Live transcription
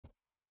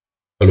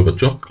Hello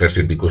बच्चों, let's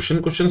read the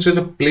question. Question says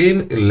a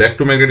plane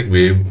electromagnetic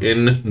wave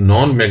in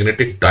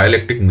non-magnetic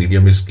dielectric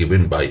medium is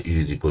given by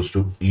E is equals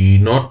to E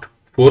naught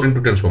 4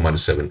 into 10 to the power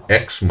minus 7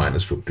 x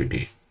minus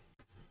 50t.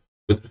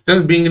 With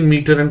distance being in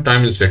meter and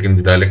time in second,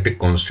 the dielectric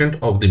constant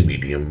of the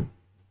medium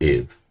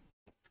is.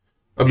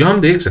 अब यहां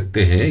हम देख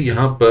सकते हैं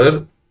यहां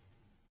पर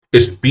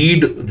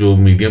speed जो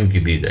medium की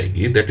दी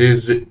जाएगी दैट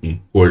इज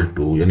इक्वल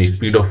टू, यानी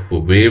speed of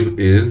wave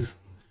is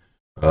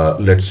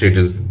let's say it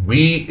is v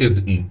is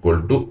equal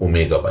to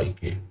omega by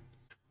k.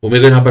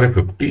 Omega यहां पर है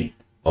 50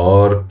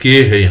 और k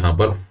है यहां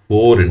पर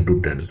 4 इंटू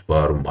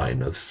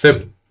 10⁻⁷,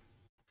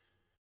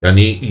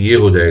 यानी ये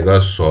हो जाएगा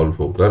सॉल्व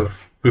होकर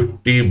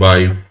 50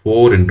 बाई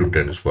 4 इंटू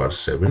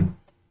 10⁻⁷,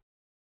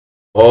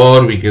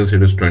 और we can say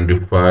it is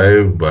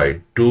 25 by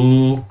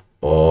 2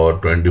 और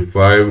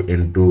 25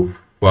 into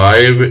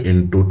 5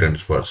 into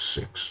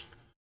 10⁻⁶,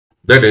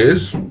 that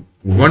is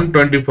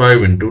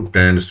 125 into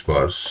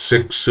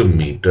 10⁻⁶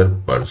 metre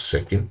पर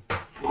सेकेंड।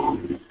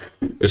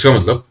 इसका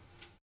मतलब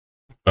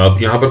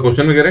अब यहां पर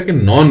क्वेश्चन में कह रहा है कि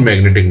नॉन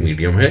मैग्नेटिक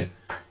मीडियम है,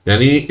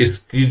 यानी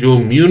इसकी जो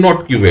म्यू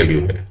नॉट की वैल्यू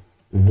है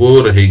वो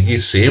रहेगी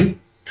सेम,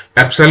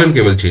 एप्सिलॉन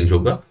केवल चेंज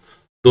होगा।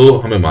 तो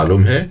हमें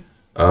मालूम है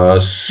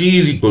C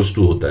इज इक्वल्स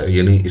टू होता है,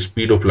 यानी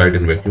speed of light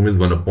in vacuum is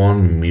 1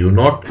 upon mu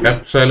naught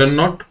epsilon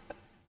not,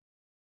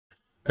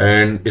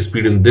 and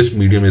speed in this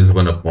medium is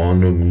 1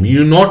 upon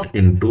mu naught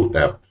into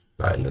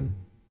epsilon.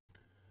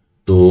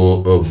 तो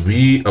V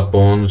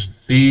upon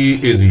C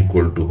is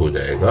equal to हो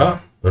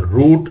जाएगा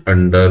root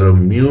under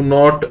mu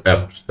naught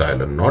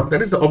epsilon not,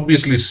 that is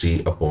obviously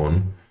C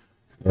upon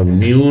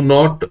mu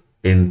naught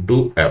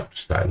into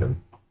epsilon.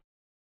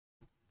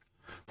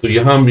 तो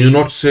यहां mu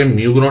naught से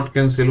mu naught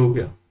cancel हो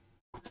गया,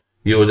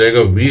 ये हो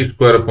जाएगा V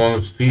square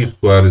upon C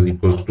square is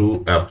equal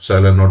to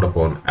epsilon not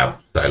upon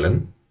epsilon.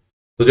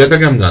 तो जैसा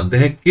कि हम जानते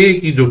हैं K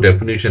की जो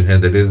डेफिनेशन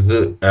है that is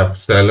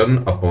epsilon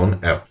upon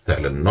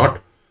epsilon not,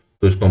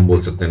 तो इसको हम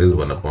बोल सकते हैं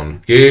 1 अपॉन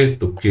k,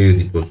 तो k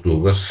इज इक्वल टू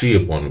होगा C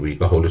अपॉन V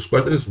का whole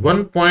square, that is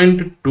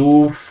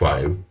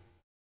 1.25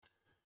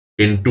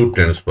 into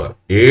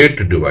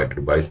 10⁸ divided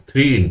by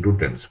 3 into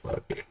 10⁸।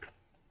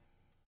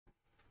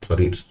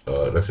 Sorry, it's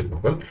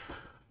reciprocal,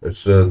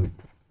 it's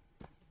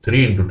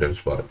 3 into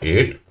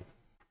 10⁸,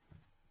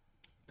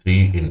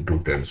 3 into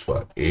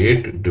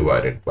 10⁸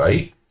 divided by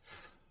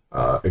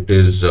it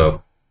is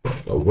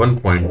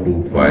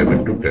 1.25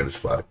 into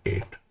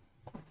 10⁸,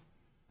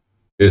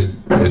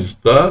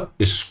 इसका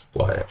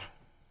स्क्वायर,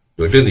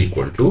 तो it is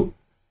equal to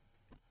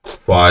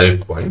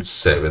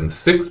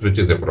 5.76 which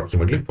is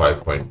approximately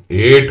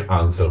 5.8।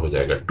 Answer हो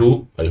जाएगा 2।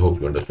 I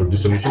hope you understood the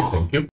solution. Thank you.